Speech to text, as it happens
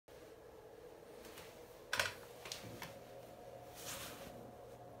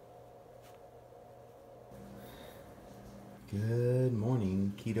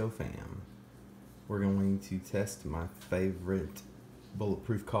Keto fam. We're going to test my favorite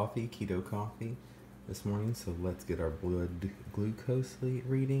bulletproof coffee, Keto coffee, this morning. So let's get our blood glucose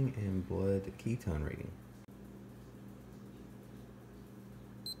reading and blood ketone reading.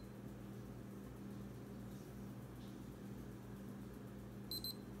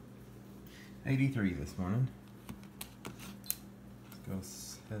 $83 this morning.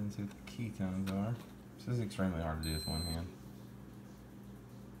 Let's go ahead and see what the ketones are. This is extremely hard to do with one hand.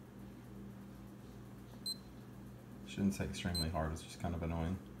 Shouldn't say extremely hard, it's just kind of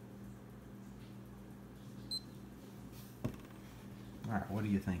annoying. Alright, what are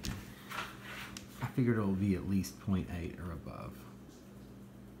you thinking? I figured it'll be at least 0.8 or above.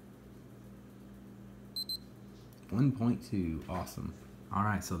 1.2, awesome.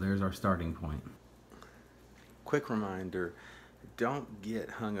 Alright, so there's our starting point. Quick reminder, don't get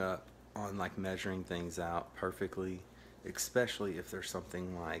hung up on like measuring things out perfectly, especially if there's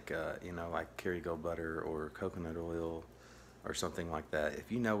something like like Kerrygold butter or coconut oil or something like that.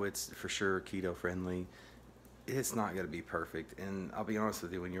 If you know it's for sure keto friendly, it's not going to be perfect. And I'll be honest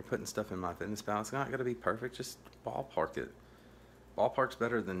with you, when you're putting stuff in MyFitnessPal, it's not going to be perfect. Just ballpark it. Ballpark's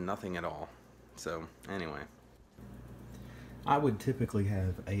better than nothing at all. So anyway, I would typically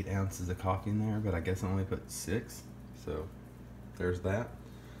have 8 ounces of coffee in there, but I guess I only put 6. So there's that.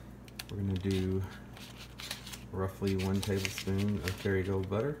 We're going to do roughly 1 tablespoon of Kerrygold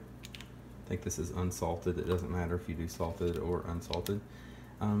butter. I think this is unsalted. It doesn't matter if you do salted or unsalted.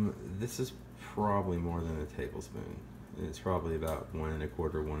 This is probably more than a tablespoon. It's probably about 1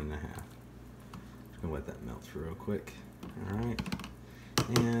 1/4, 1 1/2. Just gonna let that melt real quick. All right.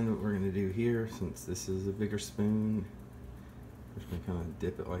 And what we're gonna do here, since this is a bigger spoon, we're just gonna kind of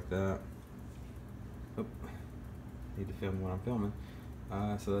dip it like that. Oh, need to film what I'm filming.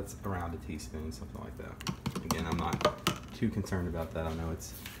 So that's around a teaspoon, something like that. Again, I'm not too concerned about that. I know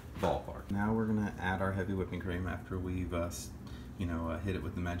it's ballpark. Now we're gonna add our heavy whipping cream after we've hit it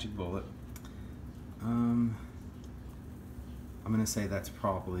with the magic bullet. I'm gonna say that's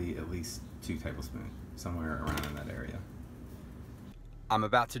probably at least 2 tablespoons, somewhere around in that area. I'm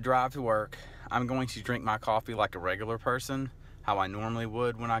about to drive to work. I'm going to drink my coffee like a regular person, how I normally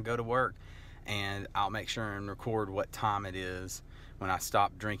would when I go to work, and I'll make sure and record what time it is when I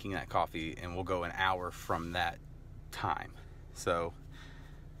stop drinking that coffee, and we'll go an hour from that time. So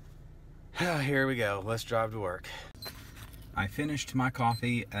here we go, let's drive to work. I finished my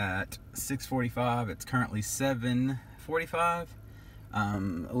coffee at 6:45. It's currently 7:45.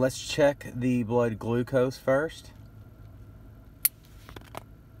 Let's check the blood glucose first.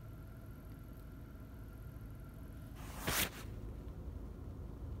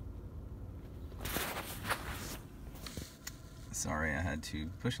 Sorry, I had to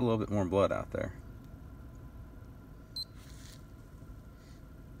push a little bit more blood out there.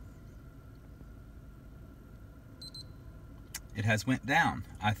 It has went down.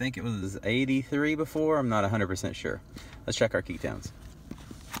 I think it was 83 before. I'm not 100% sure. Let's check our ketones.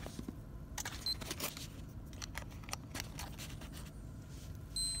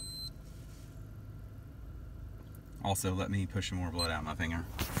 Also, let me push some more blood out my finger.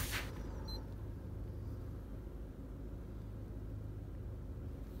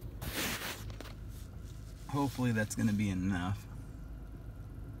 Hopefully that's going to be enough.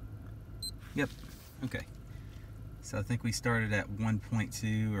 Yep, okay. So I think we started at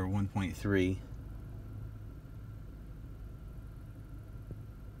 1.2 or 1.3.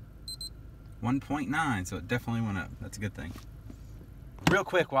 1.9, so it definitely went up. That's a good thing. Real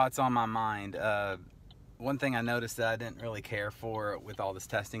quick, while it's on my mind, one thing I noticed that I didn't really care for with all this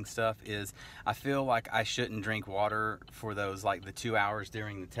testing stuff is I feel like I shouldn't drink water for those, like the 2 hours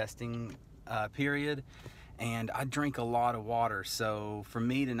during the testing period. And I drink a lot of water, so for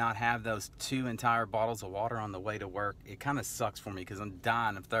me to not have those 2 entire bottles of water on the way to work, it kind of sucks for me because I'm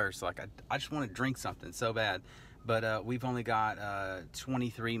dying of thirst. Like I just want to drink something so bad. But we've only got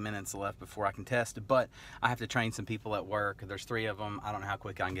 23 minutes left before I can test, but I have to train some people at work. There's 3 of them. I don't know how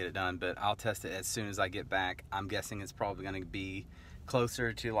quick I can get it done, but I'll test it as soon as I get back. I'm guessing it's probably going to be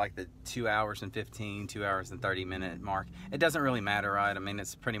closer to like the 2 hours and 15, 2 hours and 30 minute mark. It doesn't really matter, right? I mean,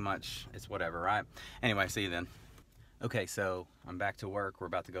 it's pretty much, it's whatever, right? Anyway, see you then. Okay, so I'm back to work. We're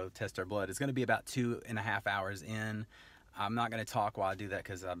about to go test our blood. It's going to be about 2.5 hours in. I'm not going to talk while I do that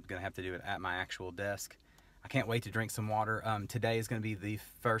because I'm going to have to do it at my actual desk. I can't wait to drink some water. Today is going to be the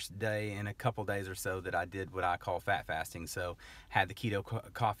first day in a couple days or so that I did what I call fat fasting. So had the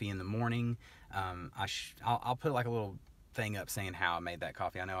keto coffee in the morning. I'll put like a little thing up saying how I made that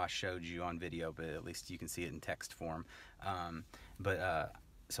coffee. I know I showed you on video, but at least you can see it in text form.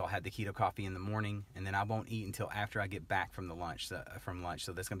 So I'll have the keto coffee in the morning, and then I won't eat until after I get back from lunch. So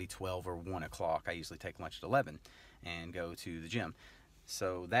that's going to be 12 or 1 o'clock. I usually take lunch at 11 and go to the gym.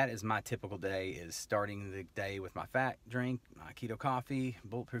 So that is my typical day, is starting the day with my fat drink, my keto coffee,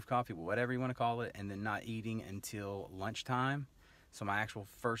 bulletproof coffee, whatever you want to call it, and then not eating until lunchtime. So my actual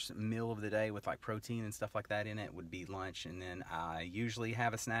first meal of the day with like protein and stuff like that in it would be lunch, and then I usually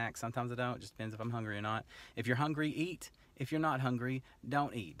have a snack. Sometimes I don't. It just depends if I'm hungry or not. If you're hungry, eat. If you're not hungry,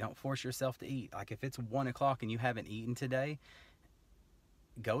 don't eat. Don't force yourself to eat. Like if it's 1 o'clock and you haven't eaten today,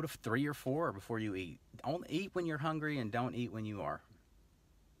 go to 3 or 4 before you eat. Only eat when you're hungry and don't eat when you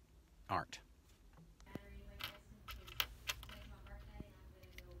aren't.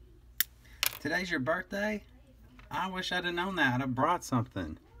 Today's your birthday? I wish I'd have known that. I'd have brought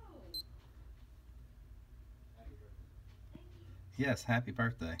something. Yes, happy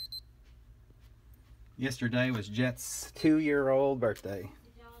birthday. Yesterday was Jet's 2-year-old birthday. Did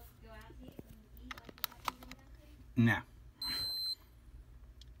y'all go out to eat and eat like you said you were going to? No. I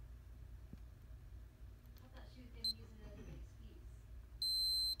thought she was going to use it as an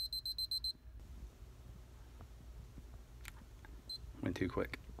excuse. Went too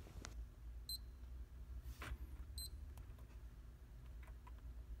quick.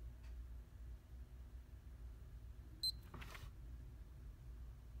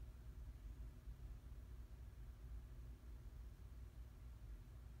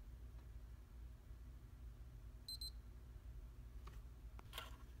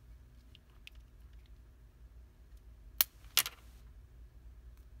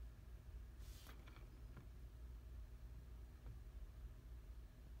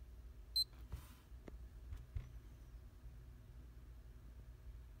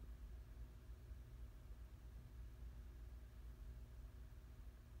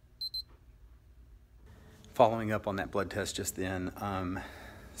 Following up on that blood test just then,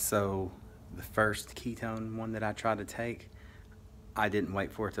 so the first ketone one that I tried to take, I didn't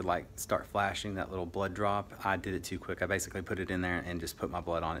wait for it to like start flashing that little blood drop. I did it too quick. I basically put it in there and just put my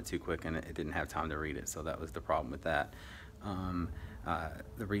blood on it too quick, and it didn't have time to read it. So that was the problem with that.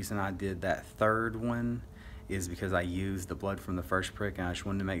 The reason I did that third one is because I used the blood from the first prick, and I just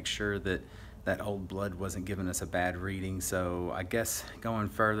wanted to make sure that that old blood wasn't giving us a bad reading. So I guess going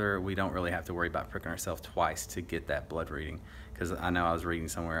further, we don't really have to worry about pricking ourselves twice to get that blood reading, because I know I was reading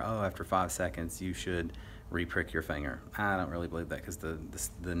somewhere, oh, after 5 seconds you should re-prick your finger. I don't really believe that, because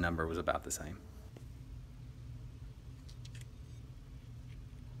the number was about the same.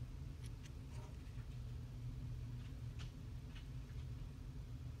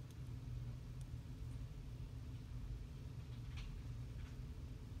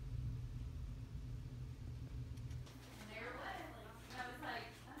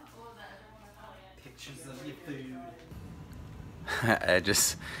 Pictures of your food. I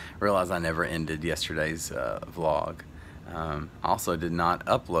just realized I never ended yesterday's vlog. Also did not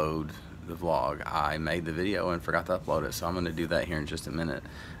upload the vlog. I made the video and forgot to upload it, so I'm going to do that here in just a minute.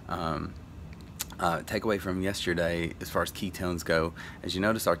 Takeaway from yesterday as far as ketones go, as you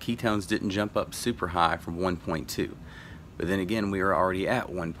notice, our ketones didn't jump up super high from 1.2, but then again we were already at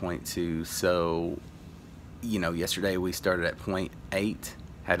 1.2, so you know, yesterday we started at 0.8,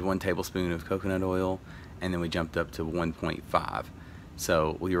 had 1 tablespoon of coconut oil, and then we jumped up to 1.5.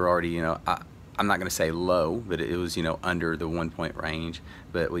 So we were already, you know, I'm not going to say low, but it was, you know, under the 1 point range.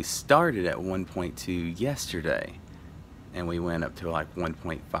 But we started at 1.2 yesterday, and we went up to like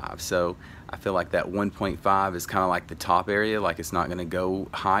 1.5. So I feel like that 1.5 is kind of like the top area, like it's not going to go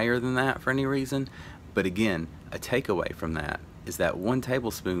higher than that for any reason. But again, a takeaway from that is that 1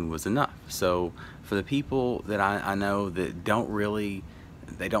 tablespoon was enough. So for the people that I know that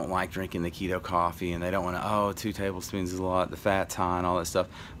they don't like drinking the keto coffee, and they don't want to, oh, 2 tablespoons is a lot, the fat's high and all that stuff,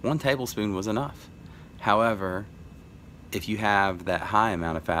 1 tablespoon was enough. However, if you have that high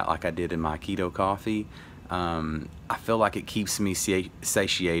amount of fat like I did in my keto coffee, I feel like it keeps me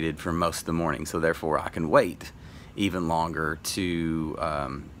satiated for most of the morning, so therefore I can wait even longer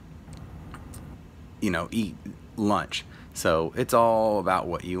to you know, eat lunch. So it's all about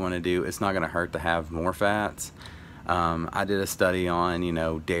what you want to do. It's not going to hurt to have more fats. I did a study on, you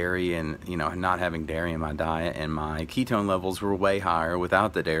know, dairy and, you know, not having dairy in my diet, and my ketone levels were way higher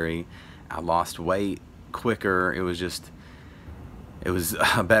without the dairy. I lost weight quicker. It was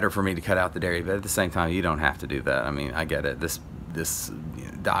better for me to cut out the dairy, but at the same time, you don't have to do that. I mean, I get it. This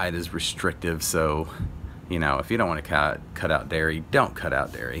diet is restrictive, so, you know, if you don't want to cut out dairy, don't cut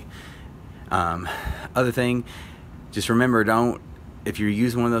out dairy. Other thing, just remember, don't if you're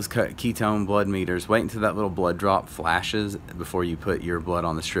using one of those ketone blood meters, wait until that little blood drop flashes before you put your blood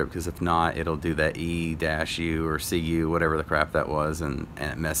on the strip, because if not, it'll do that E-U or CU, whatever the crap that was, and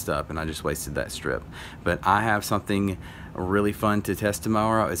it messed up, and I just wasted that strip. But I have something really fun to test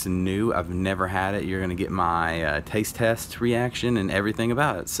tomorrow. It's new. I've never had it. You're going to get my taste test reaction and everything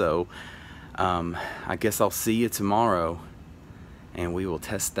about it. So I guess I'll see you tomorrow, and we will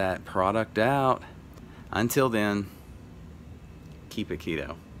test that product out. Until then, keep it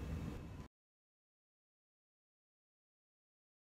keto.